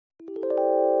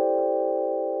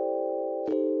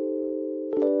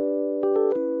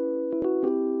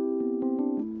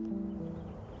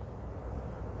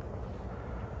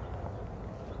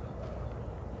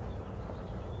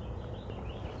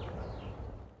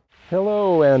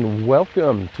Hello and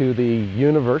welcome to the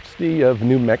University of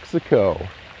New Mexico.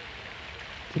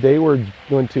 Today we're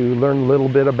going to learn a little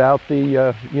bit about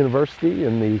the university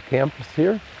and the campus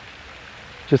here.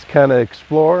 Just kind of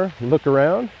explore, look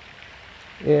around,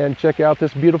 and check out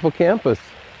this beautiful campus.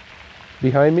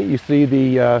 Behind me you see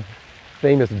the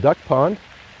famous duck pond.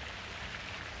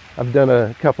 I've done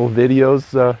a couple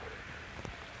videos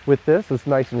with this. It's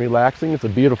nice and relaxing. It's a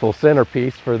beautiful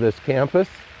centerpiece for this campus.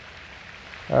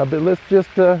 But let's just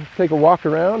take a walk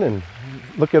around and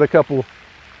look at a couple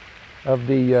of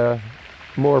the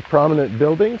more prominent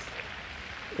buildings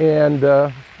and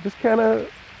just kind of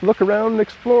look around and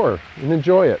explore and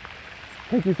enjoy it.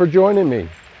 Thank you for joining me.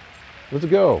 Let's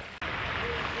go.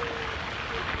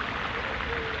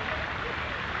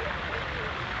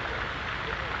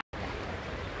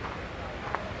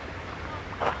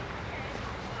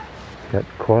 Got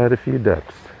quite a few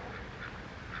ducks.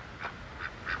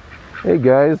 Hey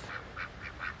guys,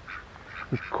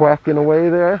 you quacking away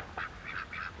there?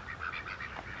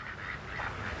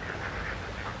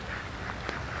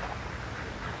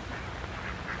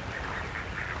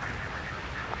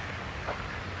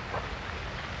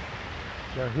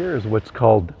 Now here is what's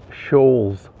called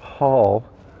Hodgin Hall.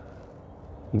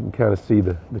 You can kind of see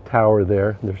the tower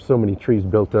there. There's so many trees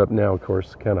built up now, of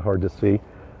course, kind of hard to see.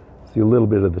 See a little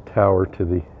bit of the tower to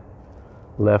the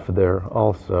left there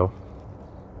also.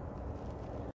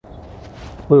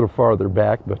 A little farther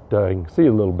back, but you can see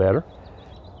a little better.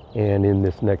 And in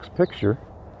this next picture,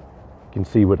 you can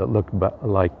see what it looked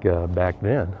like back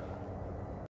then.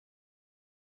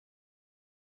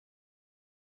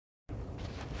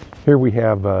 Here we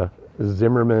have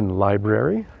Zimmerman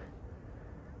Library,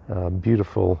 a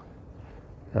beautiful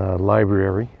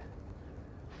library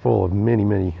full of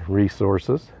many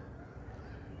resources.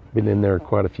 Been in there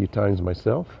quite a few times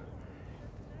myself.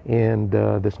 And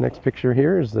this next picture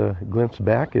here is a glimpse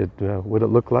back at what it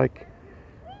looked like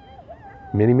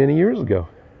many years ago.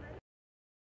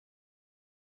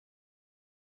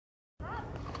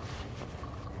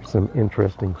 Some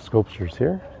interesting sculptures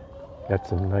here. Got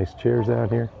some nice chairs out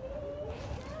here.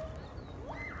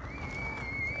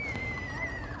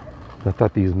 I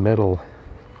thought these metal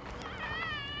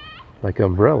like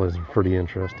umbrellas are pretty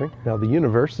interesting. Now the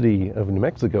University of New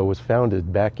Mexico was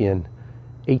founded back in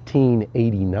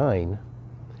 1889,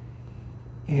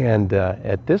 and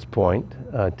at this point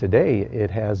today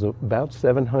it has about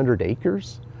 700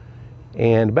 acres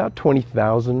and about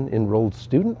 20,000 enrolled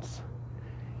students,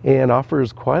 and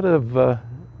offers quite a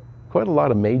lot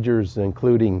of majors,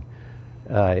 including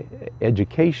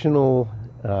educational,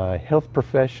 health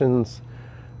professions,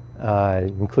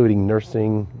 including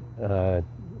nursing,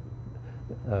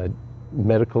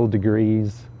 medical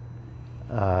degrees,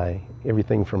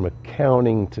 everything from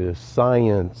accounting to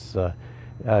science,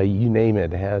 you name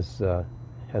it, has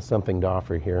something to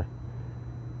offer here.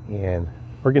 And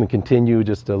we're going to continue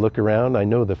just to look around. I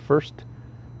know the first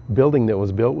building that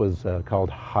was built was called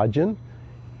Hodgin,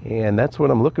 and that's what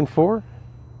I'm looking for.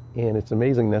 And it's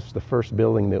amazing that's the first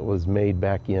building that was made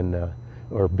back in,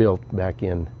 or built back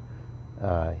in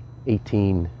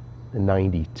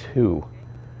 1892.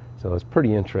 So it's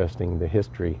pretty interesting, the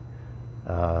history.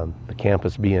 The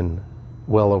campus being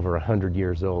well over 100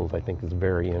 years old, I think is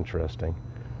very interesting.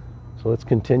 So let's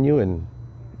continue and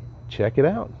check it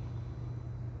out.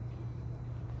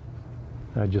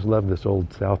 I just love this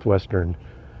old Southwestern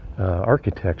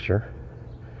architecture.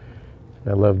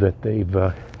 I love that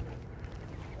they've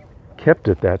kept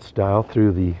it that style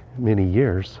through the many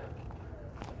years.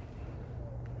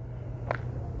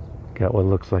 Got what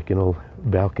looks like an old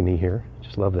balcony here.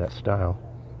 Just love that style.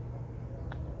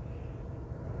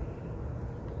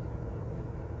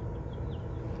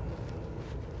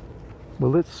 Well,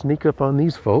 let's sneak up on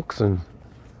these folks and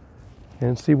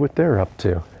see what they're up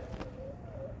to.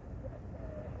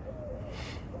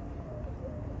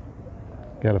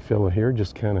 Got a fellow here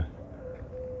just kind of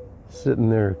sitting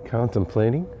there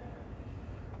contemplating.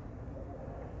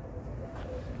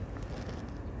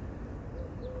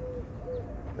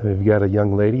 We've got a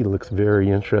young lady who looks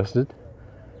very interested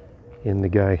in the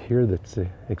guy here that's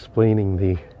explaining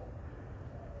the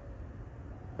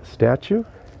statue.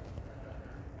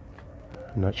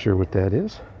 I'm not sure what that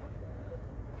is.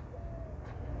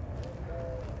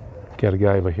 Got a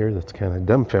guy over here that's kind of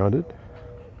dumbfounded.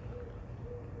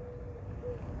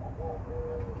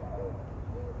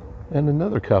 And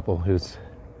another couple who's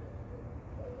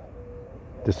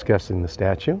discussing the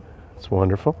statue. It's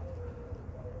wonderful.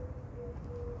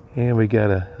 And we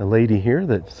got a lady here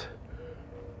that's,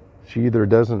 she either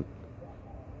doesn't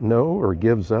know or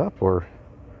gives up, or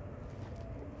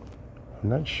I'm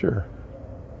not sure.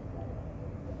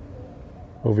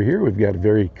 Over here we've got a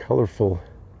very colorful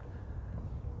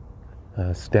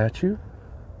statue.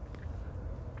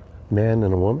 Man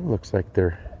and a woman. Looks like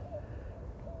they're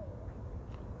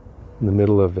in the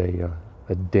middle of a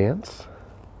dance.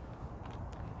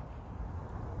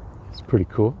 It's pretty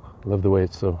cool. I love the way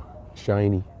it's so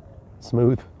shiny,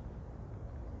 smooth.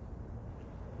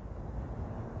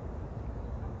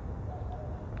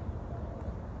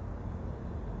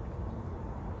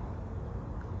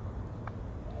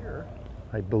 Here,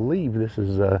 I believe this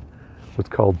is what's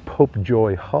called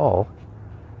Popejoy Hall.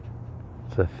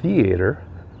 It's a theater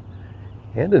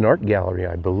and an art gallery,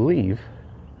 I believe.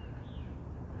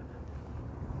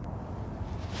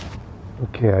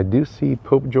 Okay, I do see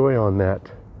Popejoy on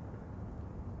that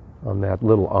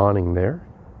little awning there.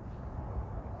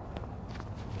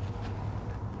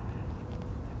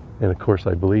 And of course,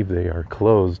 I believe they are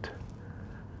closed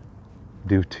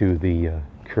due to the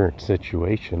current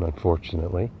situation,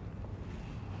 unfortunately.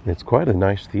 And it's quite a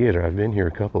nice theater. I've been here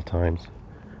a couple times.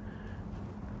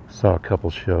 Saw a couple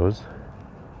shows.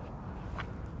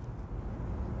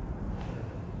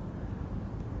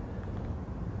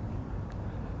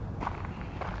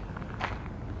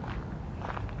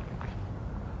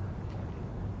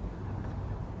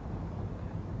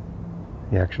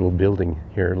 The actual building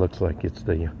here looks like it's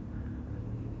the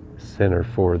Center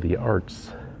for the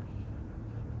Arts.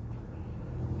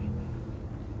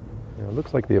 Now, it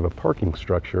looks like they have a parking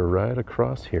structure right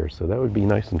across here, so that would be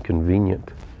nice and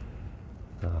convenient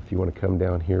if you want to come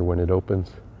down here when it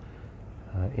opens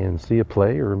and see a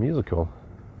play or a musical.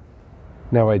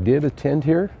 Now, I did attend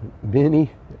here many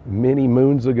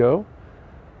moons ago.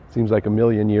 Seems like a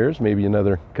million years, maybe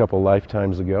another couple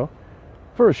lifetimes ago,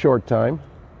 for a short time.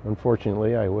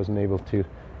 Unfortunately, I wasn't able to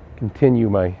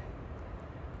continue my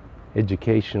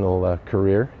educational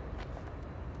career,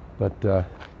 but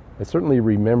I certainly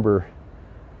remember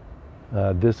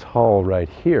this hall right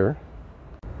here.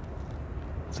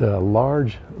 It's a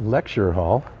large lecture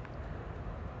hall.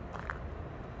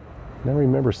 And I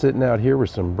remember sitting out here with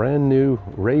some brand new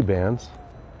Ray-Bans.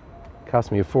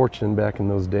 Cost me a fortune back in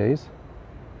those days.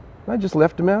 I just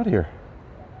left them out here.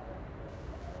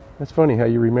 That's funny how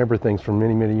you remember things from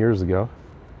many years ago.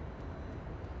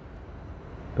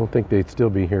 Don't think they'd still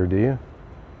be here, do you?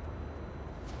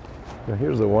 Now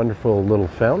here's a wonderful little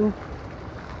fountain.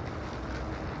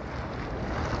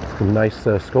 Some nice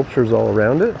sculptures all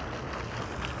around it.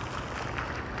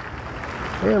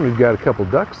 And we've got a couple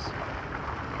ducks.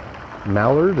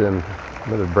 Mallard and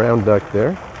another brown duck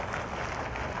there.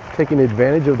 Taking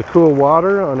advantage of the cool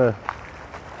water on a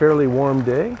fairly warm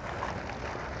day.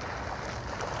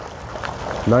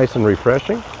 Nice and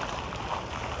refreshing.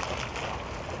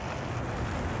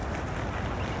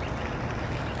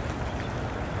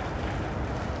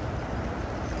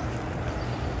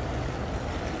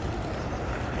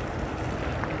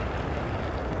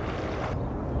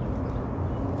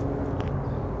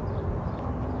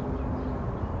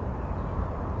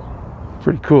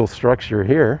 Pretty cool structure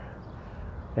here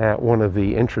at one of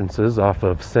the entrances off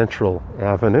of Central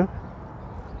Avenue.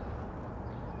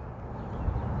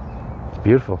 It's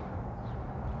beautiful.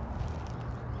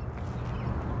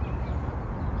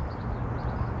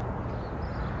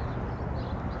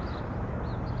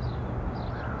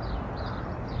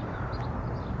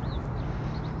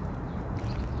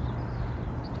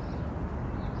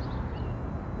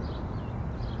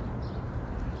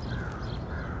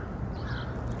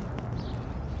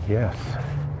 Yes,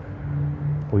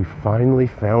 we finally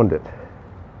found it.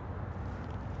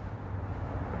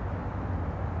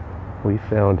 We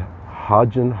found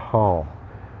Hodgin Hall,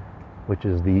 which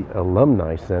is the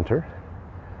Alumni Center.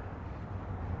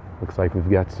 Looks like we've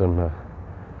got some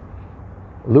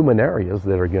luminarias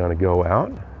that are going to go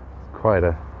out. Quite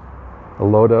a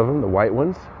load of them, the white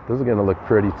ones. Those are going to look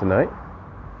pretty tonight.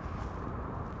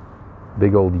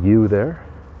 Big old U there.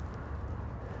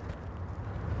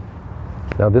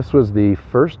 Now this was the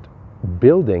first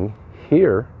building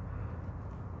here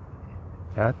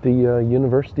at the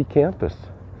university campus.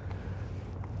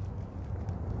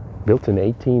 Built in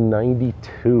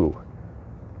 1892.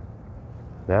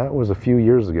 That was a few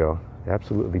years ago.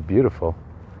 Absolutely beautiful.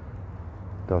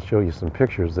 I'll show you some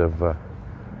pictures of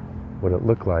what it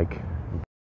looked like.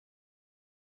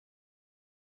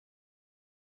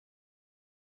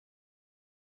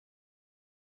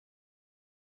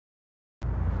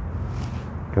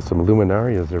 Got some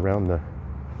luminarias around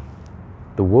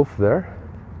the wolf there.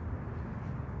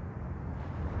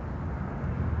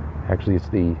 Actually, it's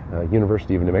the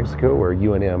University of New Mexico, or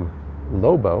UNM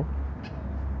Lobo.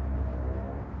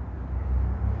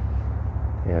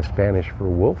 Yeah, Spanish for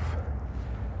wolf.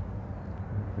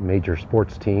 Major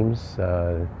sports teams,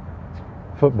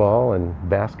 football and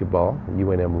basketball,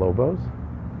 UNM Lobos.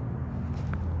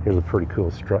 Here's a pretty cool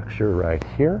structure right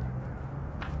here.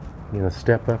 I'm gonna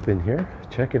step up in here,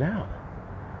 check it out.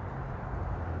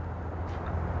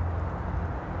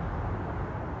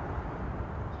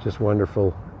 It's just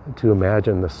wonderful to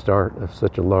imagine the start of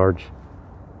such a large,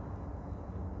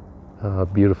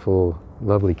 beautiful,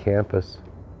 lovely campus.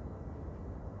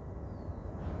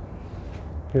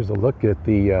 Here's a look at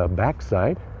the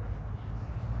backside.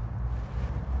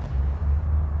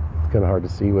 It's kind of hard to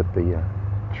see with the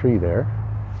tree there.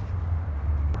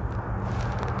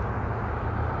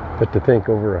 But to think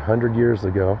over 100 years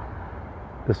ago,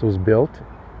 this was built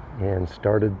and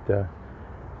started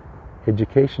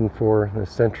education for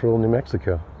central New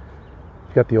Mexico.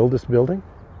 You've got the oldest building.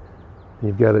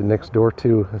 You've got it next door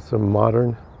to some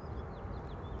modern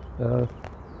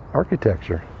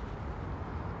architecture.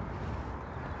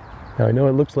 Now I know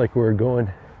it looks like we're going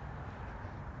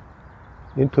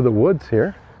into the woods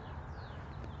here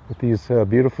with these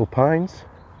beautiful pines.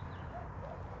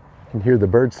 You can hear the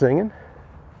birds singing.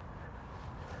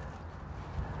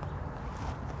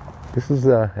 This is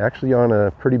actually on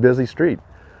a pretty busy street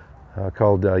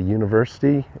called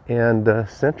University and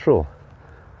Central.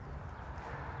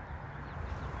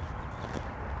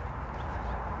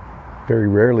 Very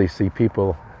rarely see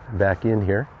people back in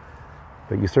here,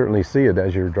 but you certainly see it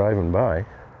as you're driving by.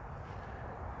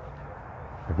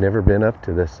 I've never been up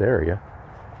to this area.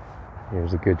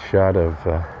 Here's a good shot of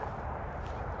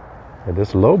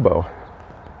this Lobo.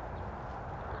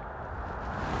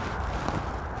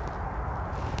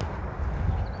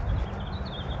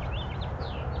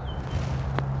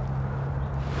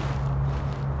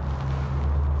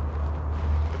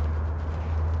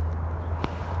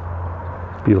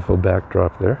 Beautiful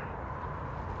backdrop there.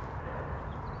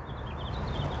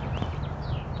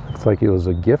 Looks like it was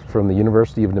a gift from the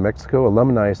University of New Mexico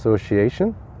Alumni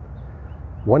Association.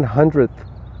 100th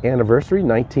anniversary,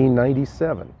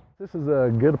 1997. This is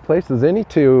as good a place as any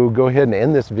to go ahead and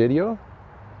end this video.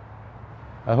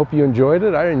 I hope you enjoyed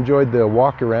it. I enjoyed the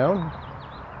walk around.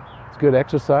 It's good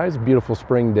exercise, beautiful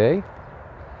spring day.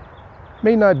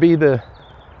 May not be the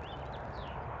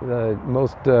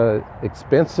most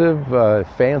expensive,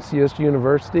 fanciest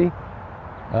university,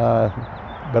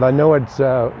 but I know it's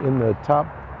in the top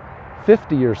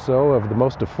 50 or so of the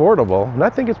most affordable, and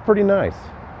I think it's pretty nice.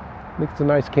 I think it's a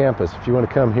nice campus if you want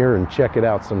to come here and check it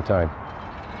out sometime.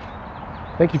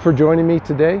 Thank you for joining me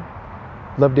today.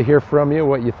 Love to hear from you,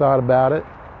 what you thought about it.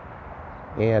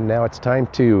 And now it's time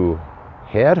to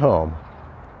head home.